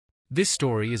This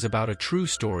story is about a true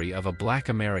story of a black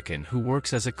American who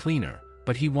works as a cleaner,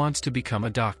 but he wants to become a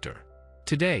doctor.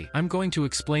 Today, I'm going to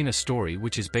explain a story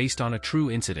which is based on a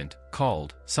true incident,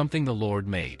 called, Something the Lord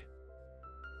Made.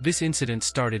 This incident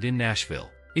started in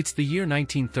Nashville. It's the year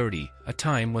 1930, a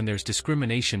time when there's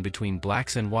discrimination between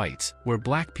blacks and whites, where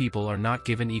black people are not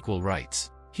given equal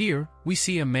rights. Here, we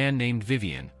see a man named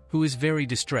Vivien, who is very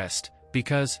distressed,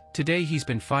 because, today he's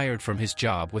been fired from his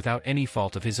job without any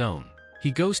fault of his own. He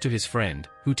goes to his friend,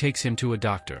 who takes him to a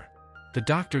doctor. The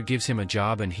doctor gives him a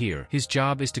job, and here, his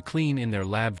job is to clean in their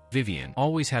lab. Vivien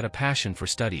always had a passion for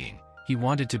studying. He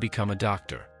wanted to become a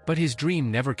doctor. But his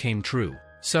dream never came true.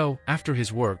 So, after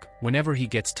his work, whenever he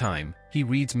gets time, he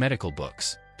reads medical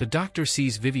books. The doctor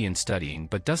sees Vivien studying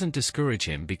but doesn't discourage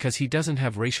him because he doesn't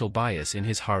have racial bias in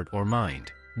his heart or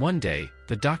mind. One day,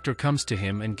 the doctor comes to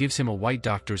him and gives him a white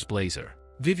doctor's blazer.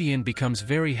 Vivien becomes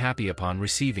very happy upon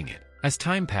receiving it. As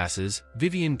time passes,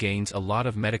 Vivien gains a lot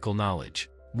of medical knowledge.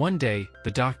 One day,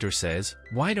 the doctor says,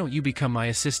 "Why don't you become my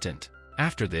assistant?"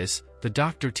 After this, the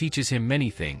doctor teaches him many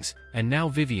things, and now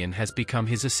Vivien has become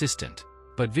his assistant.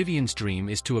 But Vivien's dream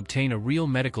is to obtain a real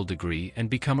medical degree and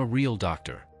become a real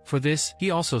doctor. For this, he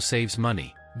also saves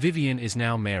money. Vivien is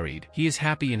now married, he is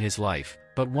happy in his life,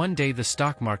 but one day the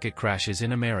stock market crashes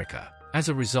in America. As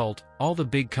a result, all the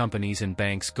big companies and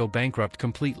banks go bankrupt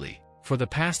completely. For the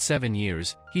past 7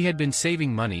 years, he had been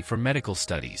saving money for medical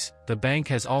studies. The bank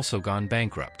has also gone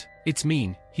bankrupt. It's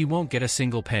mean, he won't get a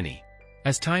single penny.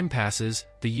 As time passes,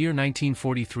 the year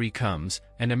 1943 comes,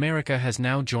 and America has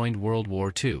now joined World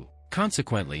War II.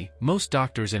 Consequently, most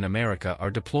doctors in America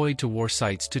are deployed to war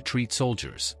sites to treat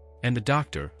soldiers. And the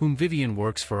doctor, whom Vivien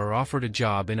works for, are offered a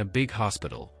job in a big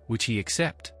hospital, which he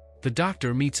accepts. The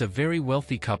doctor meets a very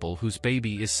wealthy couple whose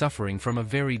baby is suffering from a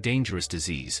very dangerous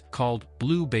disease, called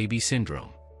blue baby syndrome.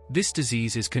 This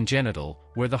disease is congenital,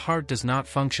 where the heart does not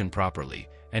function properly,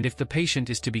 and if the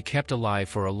patient is to be kept alive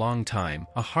for a long time,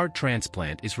 a heart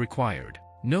transplant is required.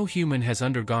 No human has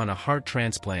undergone a heart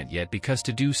transplant yet because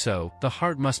to do so, the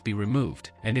heart must be removed,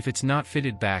 and if it's not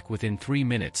fitted back within 3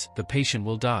 minutes, the patient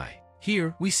will die.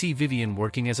 Here, we see Vivien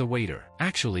working as a waiter.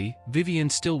 Actually, Vivien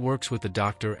still works with the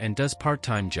doctor and does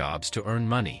part-time jobs to earn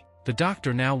money. The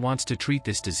doctor now wants to treat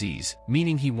this disease,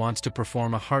 meaning he wants to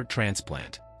perform a heart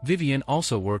transplant. Vivien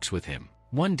also works with him.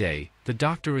 One day, the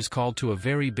doctor is called to a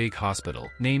very big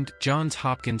hospital, named Johns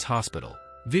Hopkins Hospital.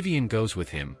 Vivien goes with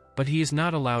him, but he is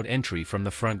not allowed entry from the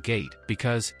front gate,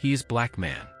 because he is black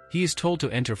man. He is told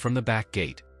to enter from the back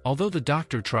gate. Although the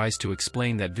doctor tries to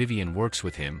explain that Vivien works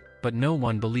with him, but no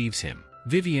one believes him.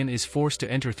 Vivien is forced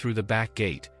to enter through the back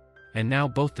gate, and now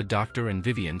both the doctor and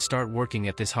Vivien start working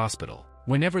at this hospital.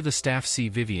 Whenever the staff see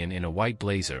Vivien in a white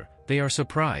blazer, they are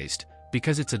surprised,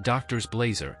 because it's a doctor's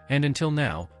blazer, and until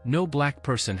now, no black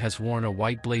person has worn a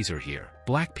white blazer here.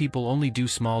 Black people only do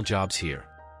small jobs here.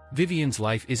 Vivien's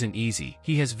life isn't easy,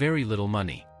 he has very little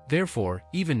money. Therefore,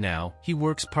 even now, he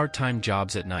works part-time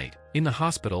jobs at night. In the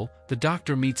hospital, the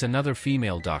doctor meets another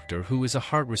female doctor who is a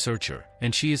heart researcher,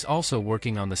 and she is also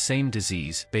working on the same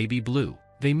disease, baby blue.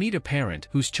 They meet a parent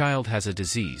whose child has a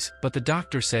disease, but the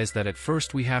doctor says that at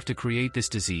first we have to create this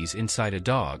disease inside a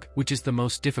dog, which is the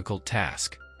most difficult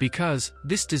task. Because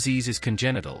this disease is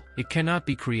congenital, it cannot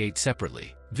be created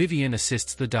separately. Vivien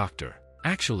assists the doctor.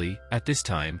 Actually, at this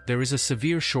time, there is a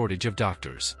severe shortage of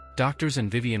doctors. Doctors and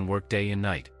Vivien work day and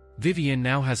night. Vivien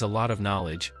now has a lot of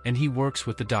knowledge, and he works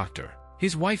with the doctor.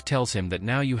 His wife tells him that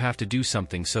now you have to do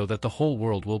something so that the whole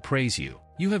world will praise you.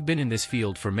 You have been in this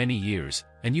field for many years,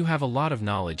 and you have a lot of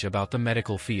knowledge about the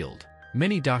medical field.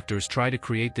 Many doctors try to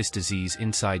create this disease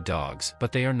inside dogs,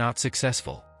 but they are not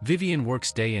successful. Vivien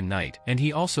works day and night, and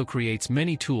he also creates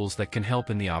many tools that can help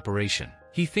in the operation.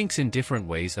 He thinks in different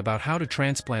ways about how to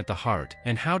transplant the heart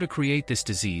and how to create this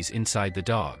disease inside the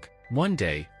dog. One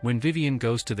day, when Vivien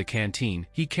goes to the canteen,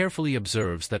 he carefully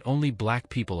observes that only black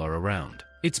people are around.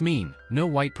 It's mean, no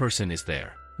white person is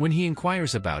there. When he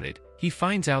inquires about it, he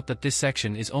finds out that this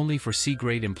section is only for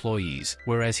C-grade employees,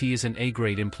 whereas he is an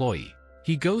A-grade employee.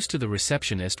 He goes to the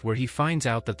receptionist where he finds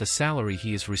out that the salary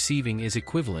he is receiving is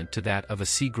equivalent to that of a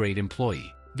C-grade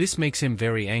employee. This makes him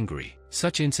very angry.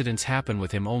 Such incidents happen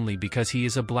with him only because he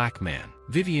is a black man.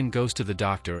 Vivien goes to the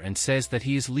doctor and says that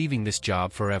he is leaving this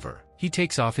job forever. He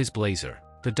takes off his blazer.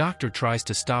 The doctor tries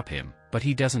to stop him, but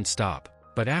he doesn't stop.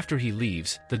 But after he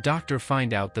leaves, the doctor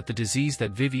finds out that the disease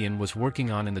that Vivien was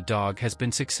working on in the dog has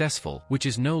been successful, which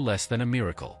is no less than a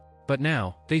miracle. But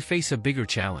now, they face a bigger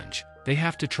challenge. They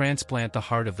have to transplant the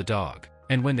heart of the dog.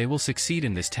 And when they will succeed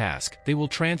in this task, they will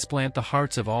transplant the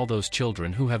hearts of all those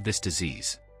children who have this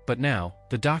disease. but now,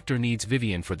 the doctor needs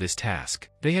Vivien for this task.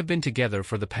 They have been together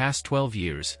for the past 12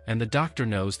 years, and the doctor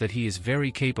knows that he is very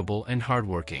capable and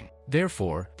hardworking.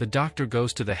 Therefore, the doctor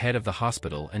goes to the head of the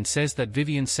hospital and says that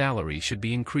Vivien's salary should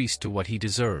be increased to what he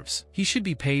deserves. He should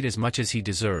be paid as much as he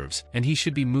deserves, and he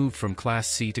should be moved from Class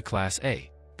C to Class A.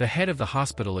 The head of the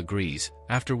hospital agrees,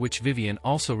 after which Vivien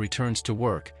also returns to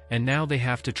work, and now they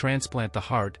have to transplant the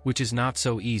heart, which is not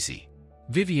so easy.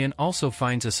 Vivien also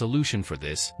finds a solution for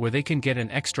this, where they can get an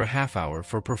extra half hour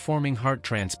for performing heart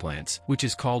transplants, which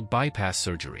is called bypass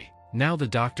surgery. Now the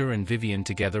doctor and Vivien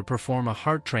together perform a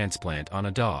heart transplant on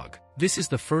a dog. This is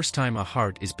the first time a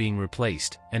heart is being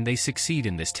replaced, and they succeed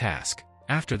in this task.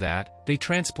 After that, they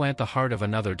transplant the heart of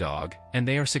another dog, and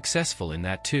they are successful in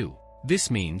that too. This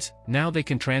means, now they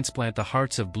can transplant the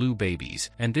hearts of blue babies,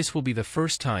 and this will be the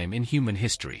first time in human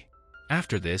history.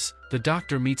 After this, the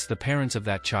doctor meets the parents of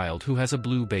that child who has a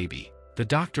blue baby. The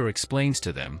doctor explains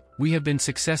to them, "We have been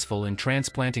successful in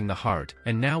transplanting the heart,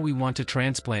 and now we want to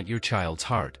transplant your child's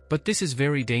heart. But this is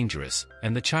very dangerous,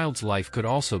 and the child's life could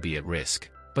also be at risk."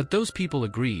 But those people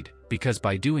agreed, because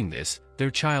by doing this,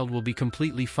 their child will be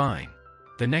completely fine.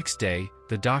 The next day,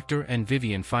 the doctor and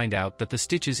Vivien find out that the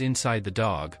stitches inside the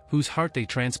dog, whose heart they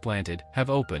transplanted, have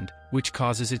opened, which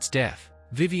causes its death.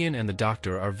 Vivien and the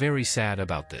doctor are very sad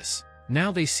about this. Now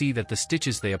they see that the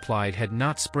stitches they applied had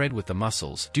not spread with the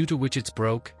muscles, due to which it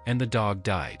broke, and the dog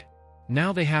died.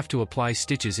 Now they have to apply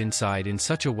stitches inside in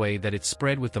such a way that it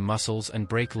spread with the muscles and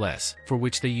break less, for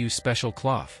which they use special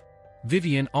cloth.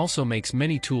 Vivien also makes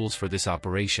many tools for this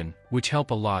operation, which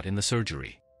help a lot in the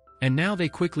surgery. And now they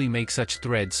quickly make such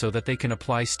threads so that they can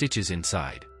apply stitches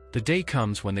inside. The day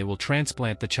comes when they will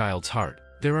transplant the child's heart.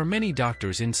 There are many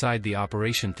doctors inside the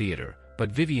operation theater,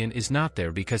 but Vivien is not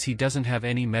there because he doesn't have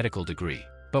any medical degree.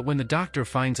 But when the doctor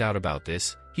finds out about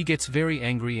this, he gets very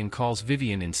angry and calls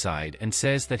Vivien inside and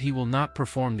says that he will not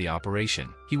perform the operation,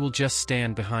 he will just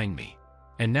stand behind me.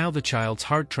 And now the child's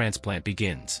heart transplant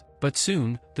begins. But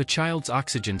soon, the child's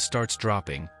oxygen starts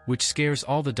dropping, which scares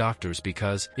all the doctors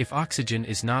because, if oxygen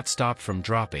is not stopped from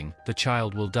dropping, the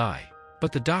child will die.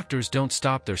 But the doctors don't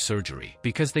stop their surgery,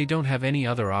 because they don't have any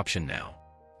other option now.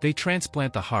 They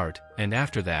transplant the heart, and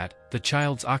after that, the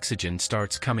child's oxygen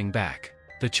starts coming back.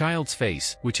 The child's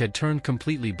face, which had turned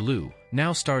completely blue,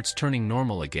 now starts turning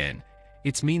normal again.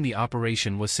 It's mean the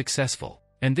operation was successful.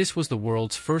 And this was the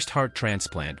world's first heart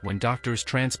transplant when doctors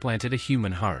transplanted a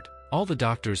human heart. All the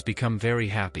doctors become very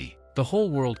happy. The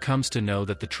whole world comes to know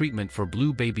that the treatment for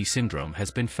blue baby syndrome has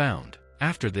been found.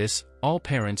 After this, all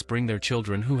parents bring their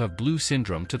children who have blue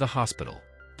syndrome to the hospital.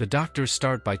 The doctors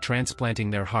start by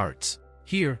transplanting their hearts.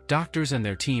 Here, doctors and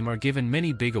their team are given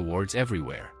many big awards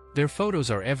everywhere. Their photos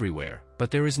are everywhere,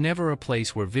 but there is never a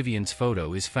place where Vivien's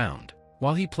photo is found.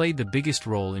 While he played the biggest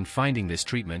role in finding this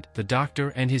treatment, the doctor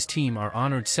and his team are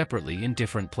honored separately in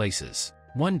different places.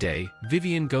 One day,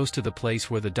 Vivien goes to the place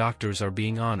where the doctors are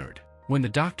being honored. When the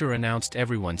doctor announced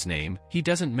everyone's name, he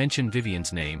doesn't mention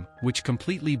Vivien's name, which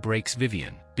completely breaks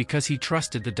Vivien, because he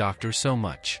trusted the doctor so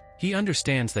much. He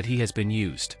understands that he has been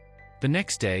used. The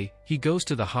next day, he goes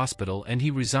to the hospital and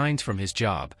he resigns from his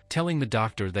job, telling the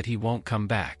doctor that he won't come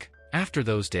back. After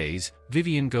those days,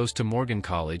 Vivien goes to Morgan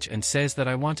College and says that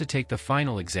I want to take the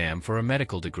final exam for a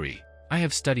medical degree. I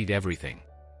have studied everything.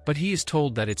 But he is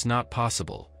told that it's not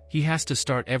possible. He has to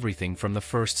start everything from the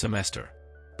first semester.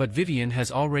 But Vivien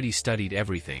has already studied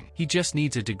everything. He just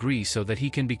needs a degree so that he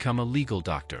can become a legal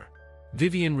doctor.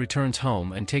 Vivien returns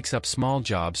home and takes up small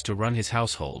jobs to run his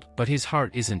household, but his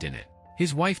heart isn't in it.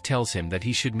 His wife tells him that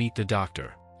he should meet the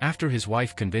doctor. After his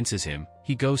wife convinces him,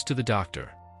 he goes to the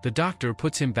doctor. The doctor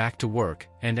puts him back to work,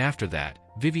 and after that,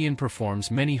 Vivien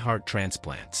performs many heart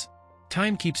transplants.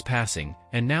 Time keeps passing,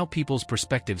 and now people's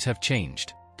perspectives have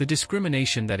changed. The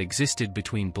discrimination that existed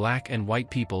between black and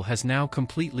white people has now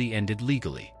completely ended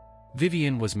legally.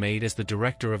 Vivien was made as the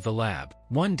director of the lab.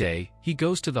 One day, he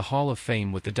goes to the Hall of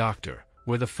Fame with the doctor,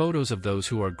 where the photos of those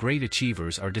who are great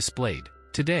achievers are displayed.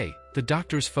 Today, the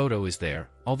doctor's photo is there,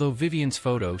 although Vivien's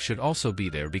photo should also be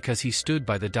there because he stood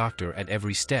by the doctor at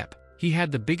every step. He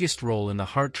had the biggest role in the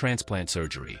heart transplant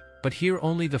surgery, but here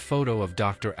only the photo of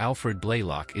Dr. Alfred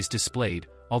Blalock is displayed,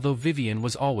 although Vivien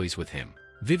was always with him.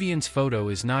 Vivien's photo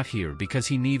is not here because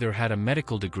he neither had a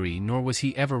medical degree nor was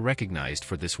he ever recognized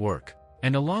for this work.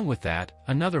 And along with that,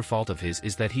 another fault of his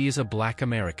is that he is a black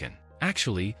American.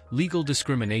 Actually, legal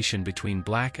discrimination between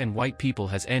black and white people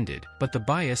has ended, but the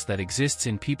bias that exists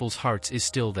in people's hearts is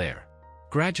still there.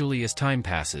 Gradually as time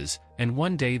passes, and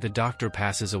one day the doctor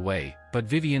passes away, but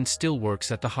Vivien still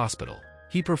works at the hospital.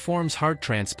 He performs heart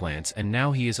transplants and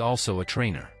now he is also a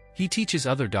trainer. He teaches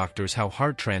other doctors how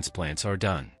heart transplants are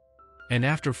done. And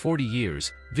after 40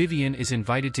 years, Vivien is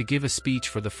invited to give a speech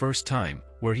for the first time,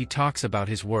 where he talks about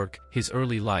his work, his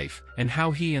early life, and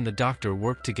how he and the doctor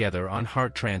worked together on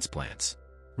heart transplants.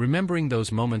 Remembering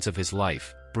those moments of his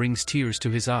life brings tears to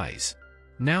his eyes.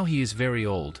 Now he is very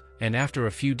old, and after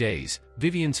a few days,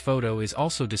 Vivien's photo is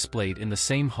also displayed in the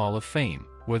same Hall of Fame,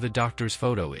 where the doctor's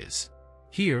photo is.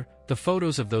 Here, the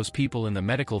photos of those people in the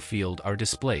medical field are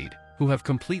displayed, who have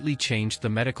completely changed the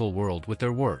medical world with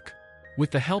their work.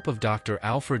 With the help of Dr.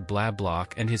 Alfred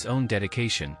Blalock and his own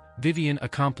dedication, Vivien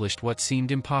accomplished what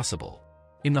seemed impossible.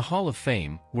 In the Hall of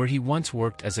Fame, where he once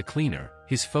worked as a cleaner,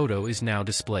 his photo is now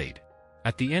displayed.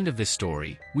 At the end of this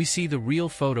story, we see the real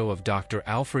photo of Dr.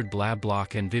 Alfred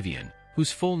Blalock and Vivien,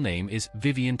 whose full name is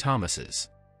Vivien Thomas.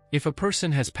 If a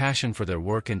person has passion for their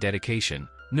work and dedication,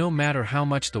 no matter how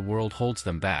much the world holds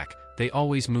them back, they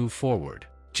always move forward.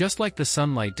 Just like the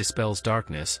sunlight dispels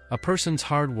darkness, a person's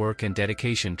hard work and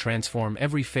dedication transform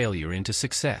every failure into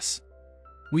success.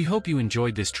 We hope you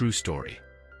enjoyed this true story.